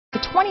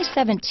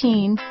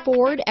2017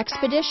 Ford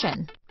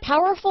Expedition.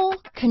 Powerful,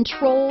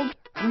 controlled,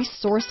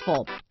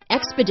 resourceful.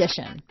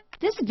 Expedition.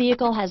 This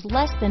vehicle has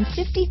less than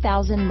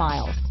 50,000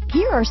 miles.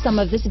 Here are some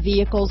of this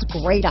vehicle's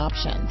great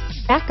options: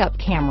 backup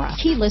camera,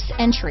 keyless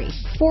entry,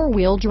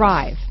 four-wheel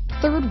drive,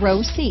 third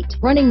row seat,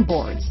 running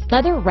boards,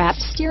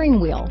 leather-wrapped steering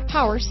wheel,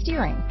 power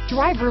steering,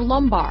 driver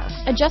lumbar,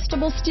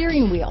 adjustable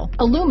steering wheel,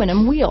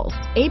 aluminum wheels,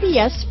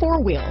 ABS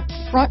four-wheel,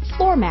 front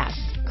floor mats,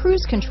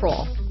 cruise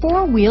control,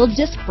 four-wheel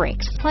disc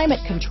brakes, climate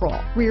control,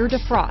 rear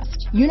defrost,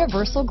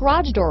 universal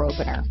garage door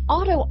opener,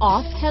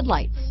 auto-off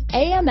headlights,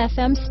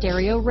 AM/FM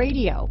stereo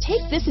radio.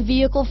 Take this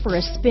vehicle for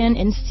a spin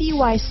and see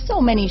why so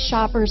many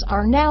shoppers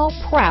are now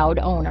proud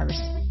owners.